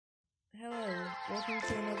Hello, welcome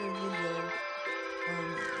to another video,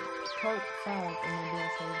 part 5 of my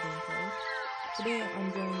Dark Souls gameplay. Today I'm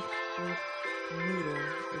joined with Noodle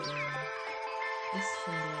again. This is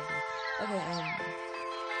from the other. Okay,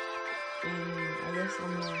 and I guess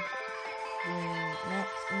I'm doing Max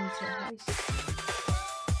into heist.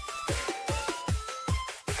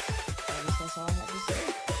 I guess that's all I have to say.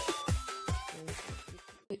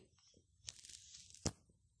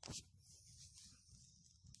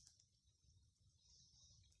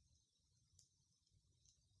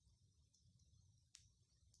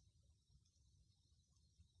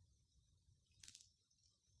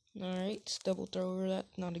 Alright, double thrower,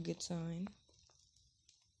 that's not a good sign.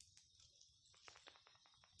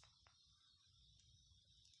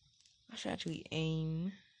 I should actually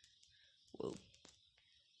aim. Whoa.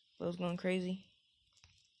 I was going crazy.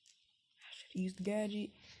 I should use the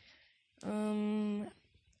gadget.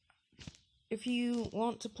 If you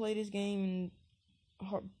want to play this game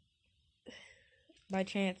and by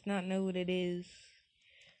chance not know what it is,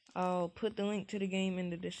 I'll put the link to the game in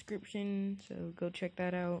the description, so go check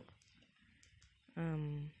that out.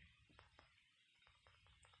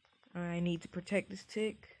 I need to protect this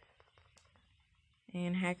tick,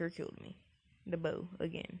 and hacker killed me. The bow,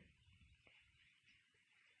 again.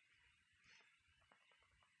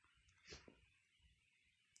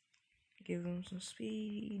 Give him some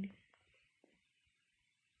speed.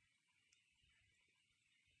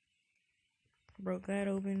 Broke that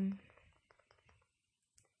open.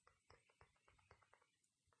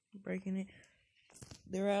 Breaking it.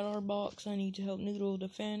 They're at our box. I need to help Noodle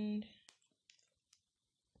defend.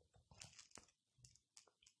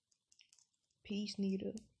 Peace,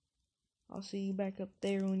 Nita. I'll see you back up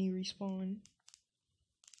there when you respawn.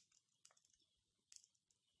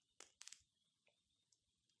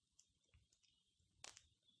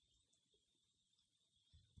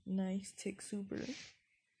 Nice tick super.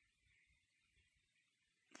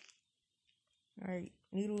 Alright,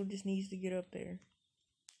 Noodle just needs to get up there.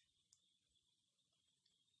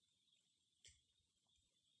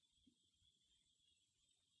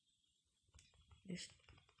 Just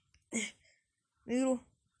Noodle,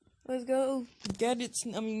 let's go.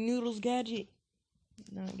 Noodle's gadget.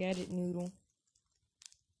 Not gadget, Noodle.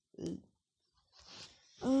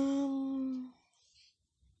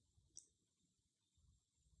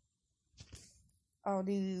 I'll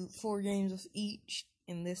do 4 games of each,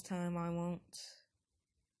 and this time I won't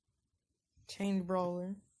change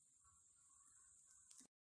brawler.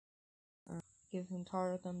 Give him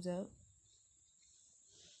Tara a thumbs up.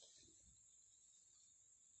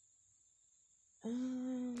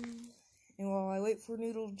 And while I wait for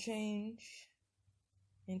Noodle to change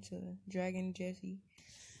into Dragon Jesse,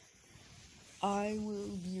 I will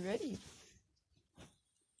be ready.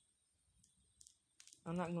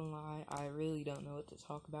 I'm not gonna lie, I really don't know what to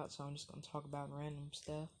talk about, so I'm just gonna talk about random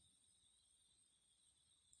stuff.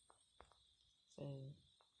 So,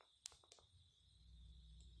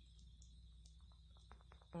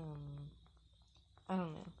 I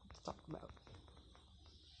don't know what to talk about.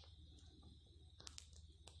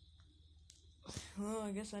 Well,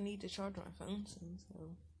 I guess I need to charge my phone soon,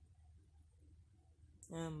 so,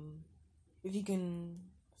 if you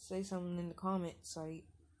can say something in the comments, like,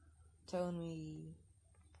 telling me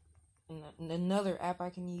another app I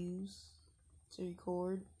can use to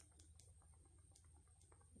record,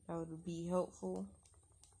 that would be helpful.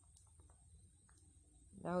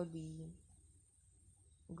 That would be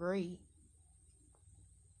great.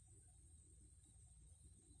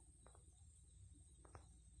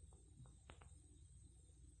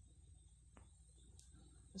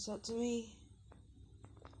 It's up to me.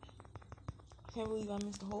 I can't believe I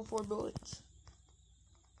missed the whole 4 bullets.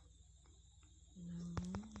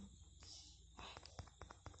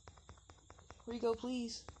 Where you go,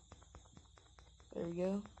 please? There we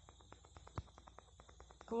go.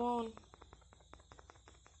 Come on.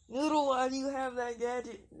 Noodle, why do you have that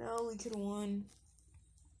gadget? No, we could have won.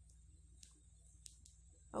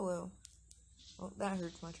 Oh well. Oh, that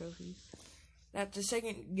hurts my trophies. That's the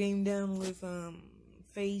second game down with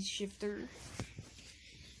phase shifter.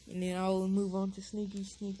 And then I'll move on to Sneaky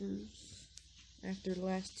Sneakers after the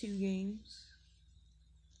last 2 games.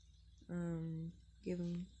 Give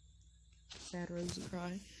him Sad Rosy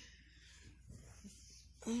Cry.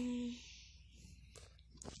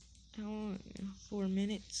 How long? 4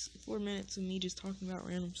 minutes. 4 minutes of me just talking about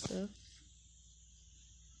random stuff.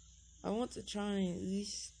 I want to try and at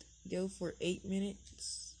least go for 8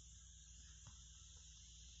 minutes.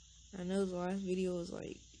 I know the last video was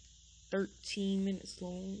like 13 minutes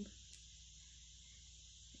long,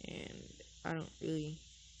 and I don't really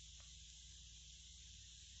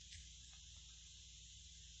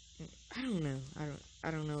I don't know.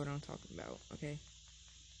 I don't know what I'm talking about, okay?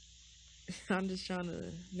 I'm just trying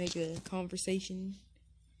to make a conversation.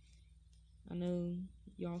 I know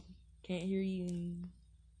y'all can't hear you and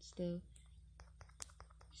stuff.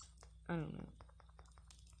 I don't know.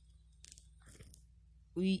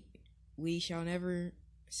 We shall never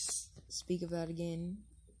speak of that again.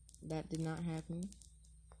 That did not happen.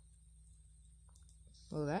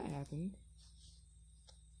 Well, that happened.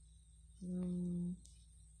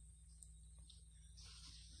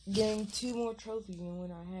 Getting 2 more trophies than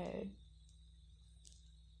what I had.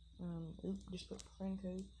 Just put friend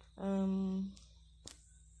code.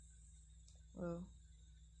 Well,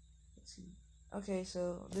 let's see. Okay,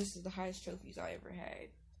 so this is the highest trophies I ever had.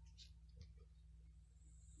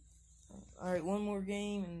 Alright, 1 more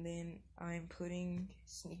game, and then I'm putting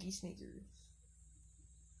Sneaky Sneaker.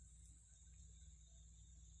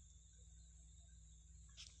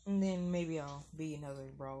 And then maybe I'll be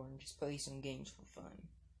another brawler and just play some games for fun.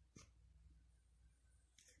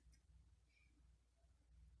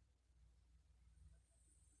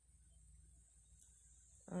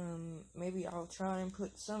 Maybe I'll try and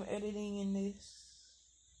put some editing in this.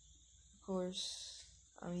 Of course,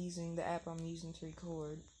 I'm using the app I'm using to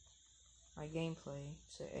record my gameplay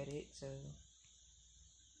to edit, so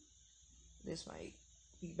this might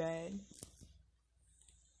be bad.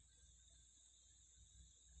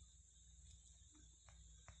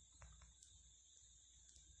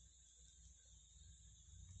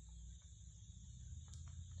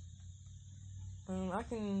 I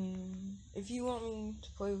can, if you want me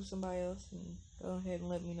to play with somebody else, then go ahead and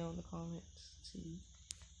let me know in the comments. See,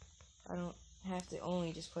 I don't have to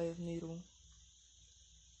only just play with Noodle.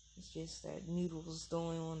 It's just that Noodle's the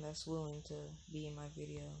only one that's willing to be in my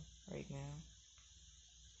video right now.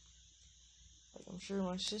 Like, I'm sure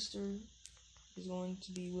my sister is going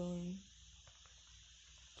to be willing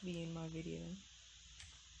to be in my video.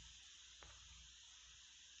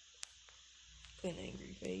 Put an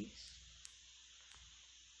angry face.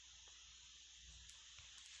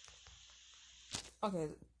 Okay,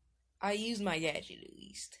 I used my gadget at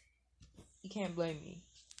least. You can't blame me.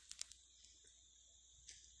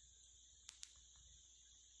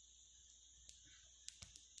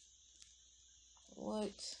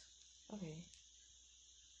 What? Okay.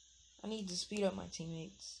 I need to speed up my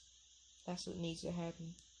teammates. That's what needs to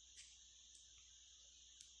happen.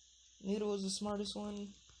 Noodle was the smartest one.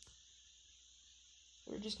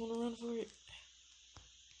 We're just gonna run for it.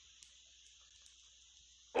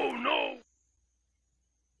 Oh no!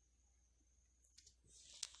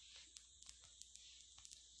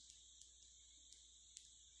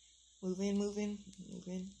 Move in, move in, move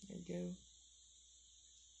in. There we go.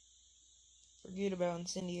 Forget about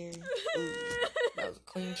incendiary. Ooh, that was a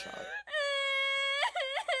clean shot.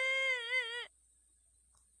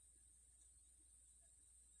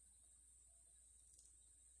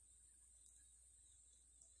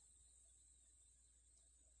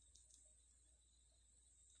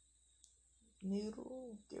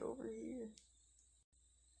 Noodle, get over here.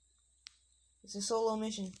 It's a solo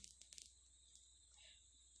mission.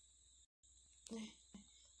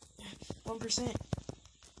 1%.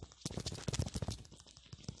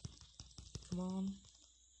 Come on.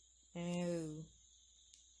 No.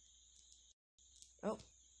 Oh,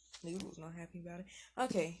 Noodle's not happy about it.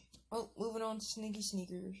 Okay. Well, moving on to Sneaky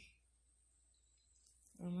Sneakers.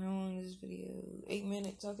 How long is this video? 8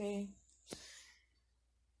 minutes, okay.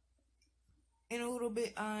 In a little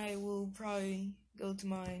bit, I will probably go to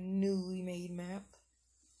my newly made map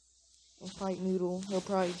and fight Noodle. He'll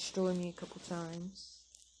probably destroy me a couple times.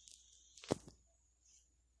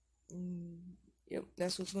 Yep,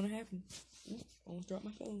 that's what's gonna happen. Oops, I almost dropped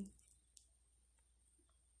my phone.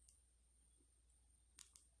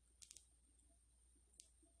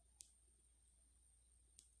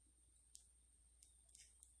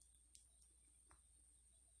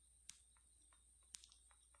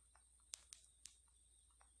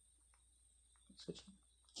 Switch.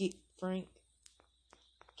 Get Frank.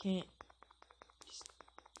 Can't. Just,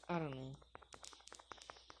 I don't know.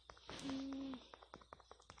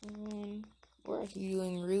 We're actually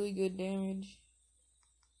doing really good damage.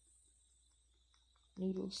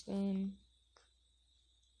 Noodle stun.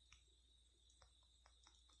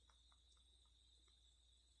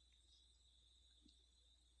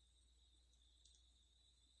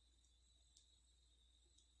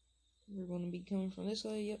 We're going to be coming from this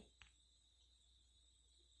way, yep.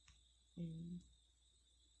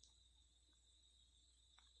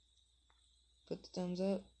 Put the thumbs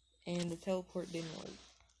up, and the teleport didn't work.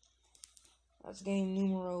 That's game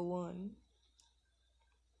numero 1.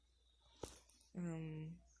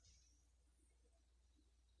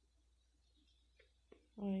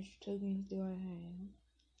 How much tokens do I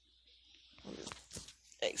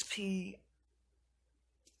have? XP.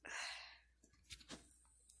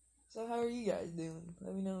 So how are you guys doing?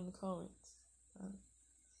 Let me know in the comments.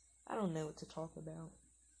 I don't know what to talk about.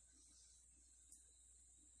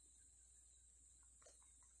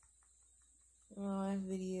 In my last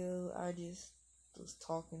video, I just was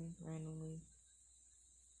talking randomly.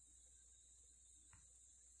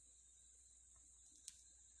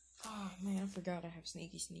 Oh man, I forgot I have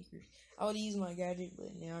sneaky sneakers. I would use my gadget,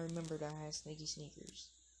 but now I remembered I had sneaky sneakers.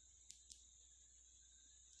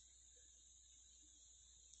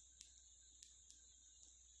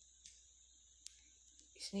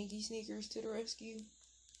 Sneaky sneakers to the rescue.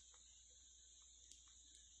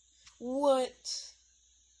 What?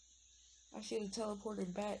 I should have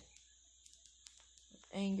teleported back.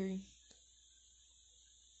 Angry.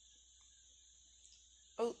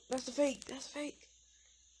 Oh, that's a fake. That's fake.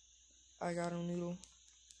 I got him, Noodle.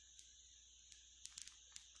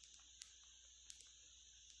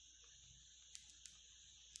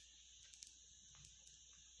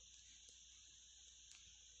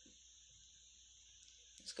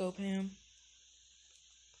 Let's go, Pam.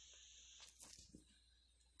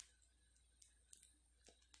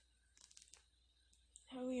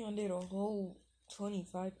 How we undid a whole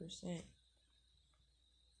 25%?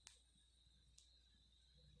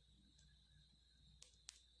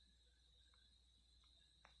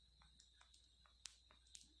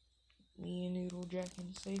 Me and Noodle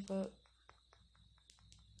jacking the safe up.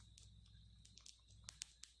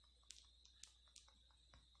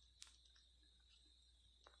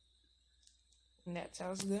 And that's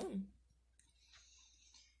how it's done.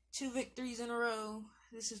 2 victories in a row.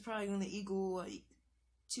 This is probably going to equal like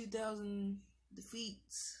 2,000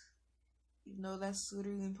 defeats. Even though that's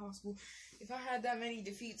literally impossible. If I had that many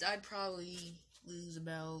defeats, I'd probably lose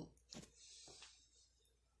about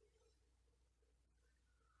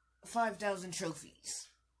 5,000 trophies.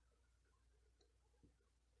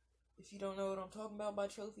 If you don't know what I'm talking about by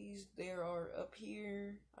trophies, there are up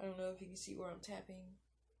here. I don't know if you can see where I'm tapping.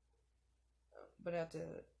 But at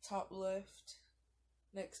the top left,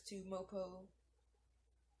 next to Mopo,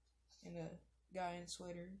 and a guy in a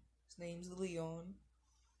sweater. His name's Leon.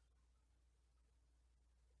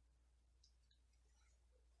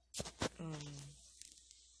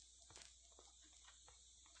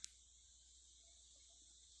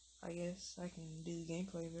 I guess I can do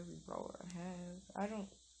gameplay of every brawler I have. I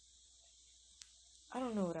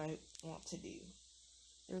don't know what I want to do.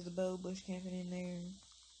 There's a bow bush camping in there.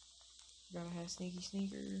 Gotta have sneaky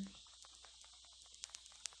sneakers.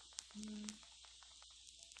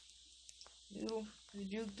 Noodle, the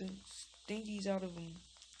juke the stinkies out of them.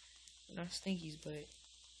 Not stinkies, but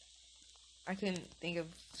I couldn't think of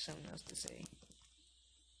something else to say.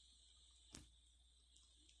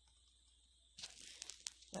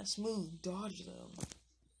 That smooth dodge though.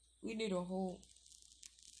 We did a whole.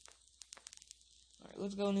 Alright,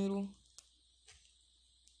 let's go, Noodle.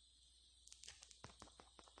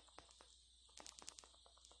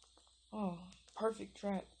 Oh, perfect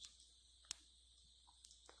traps.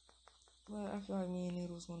 But I feel like me and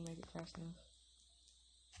Noodle's gonna make it fast enough.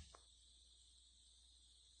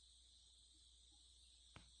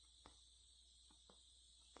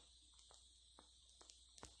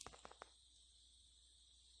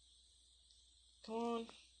 Come on.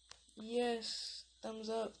 Yes. Thumbs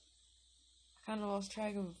up. I kinda lost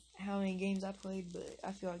track of how many games I played, but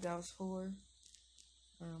I feel like that was 4.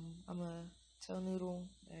 I'm gonna tell Noodle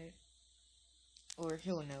that, or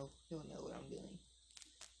he'll know what I'm doing.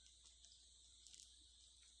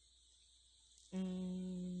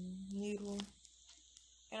 Noodle,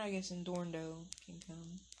 and I guess Endorndo can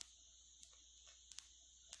come.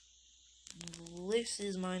 This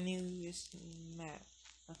is my newest map.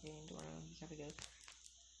 Okay, Endorndo, you gotta go.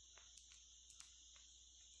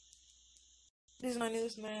 This is my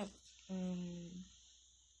newest map.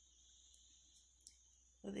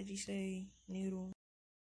 What did you say, Noodle?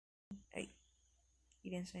 Hey,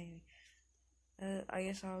 you didn't say anything. I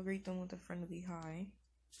guess I'll greet them with a friendly hi.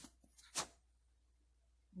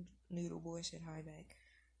 Noodle boy said hi back.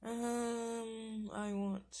 I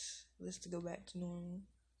want this to go back to normal.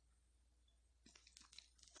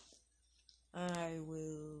 I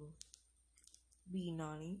will be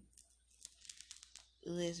naughty.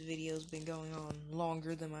 This video's been going on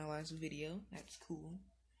longer than my last video. That's cool.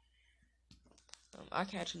 I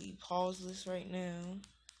can actually pause this right now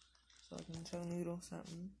so I can tell Noodle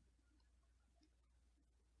something.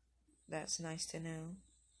 That's nice to know.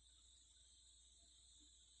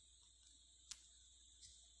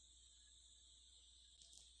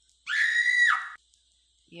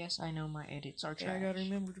 Yes, I know my edits are Okay, trash. I gotta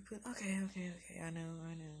remember to put. Okay. I know.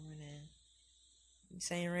 I'm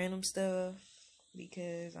saying random stuff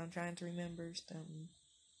because I'm trying to remember something,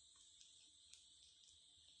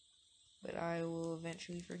 but I will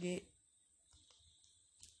eventually forget.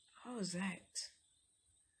 How was that?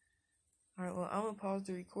 Alright, well, I'm gonna pause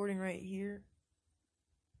the recording right here.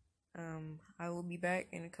 I will be back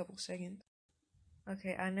in a couple seconds.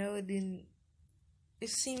 Okay, I know it didn't.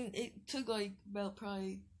 It took like about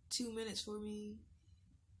probably 2 minutes for me,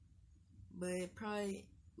 but probably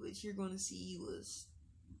what you're gonna see was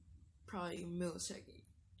probably a millisecond.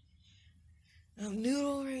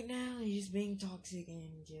 Noodle right now is just being toxic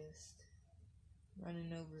and just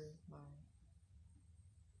running over my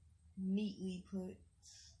neatly put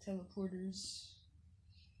teleporters.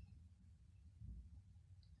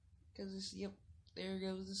 Cause yep, there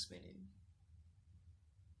goes the spinning.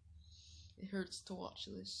 It hurts to watch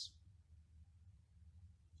this.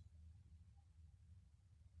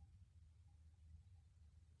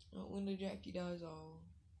 When the Jackie dies, I'll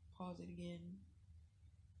pause it again.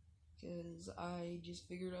 Because I just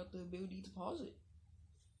figured out the ability to pause it.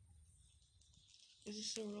 Is it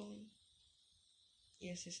still rolling?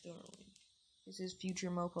 Yes, it's still rolling. This is Future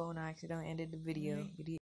Mopo, and I accidentally ended the video.